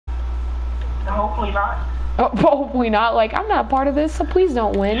Hopefully not. Oh, hopefully not. Like, I'm not a part of this, so please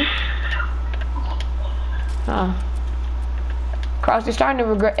don't win. Huh. Cross, you're starting to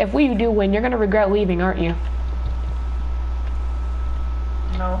regret. If we do win, you're gonna regret leaving, aren't you?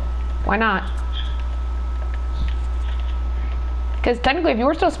 No. Why not? Because technically, if you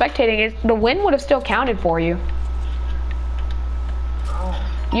were still spectating, the win would have still counted for you. Oh.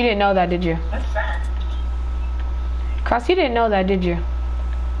 You didn't know that, did you? That's sad. Cross, you didn't know that, did you?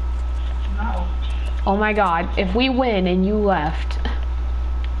 No. Oh my God, if we win and you left.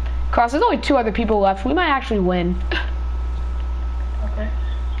 Cross, there's only 2 other people left. We might actually win. Okay.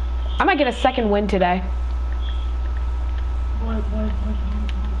 I might get a second win today.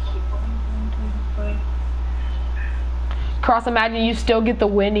 Cross, imagine you still get the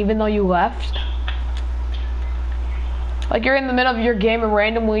win even though you left. Like you're in the middle of your game and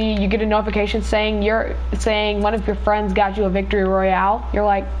randomly you get a notification saying one of your friends got you a victory royale. You're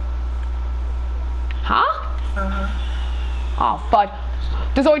like, huh? Oh fuck.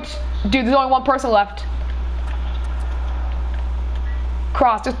 There's only one person left.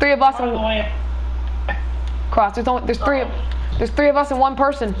 Cross, there's 3 of us and Cross, there's 3 of us and 1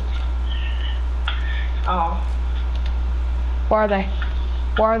 person. Oh. Where are they?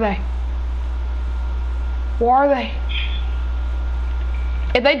 Where are they? Where are they?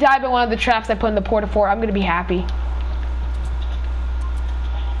 If they die by one of the traps I put in the porta fort, I'm gonna be happy.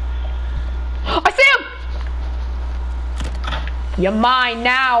 I see him! You're mine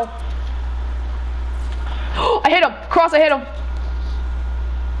now. I hit him. Cross, I hit him.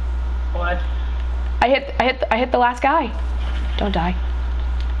 What? I hit the last guy. Don't die.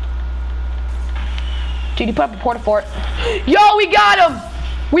 Dude, you put up a porta fort. Yo, we got him!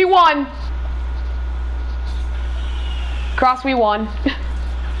 We won! Cross, we won.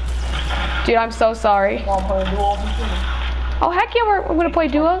 Dude, I'm so sorry. Oh, heck yeah, we're gonna play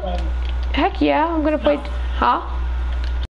duo. Heck yeah, I'm gonna play. Huh?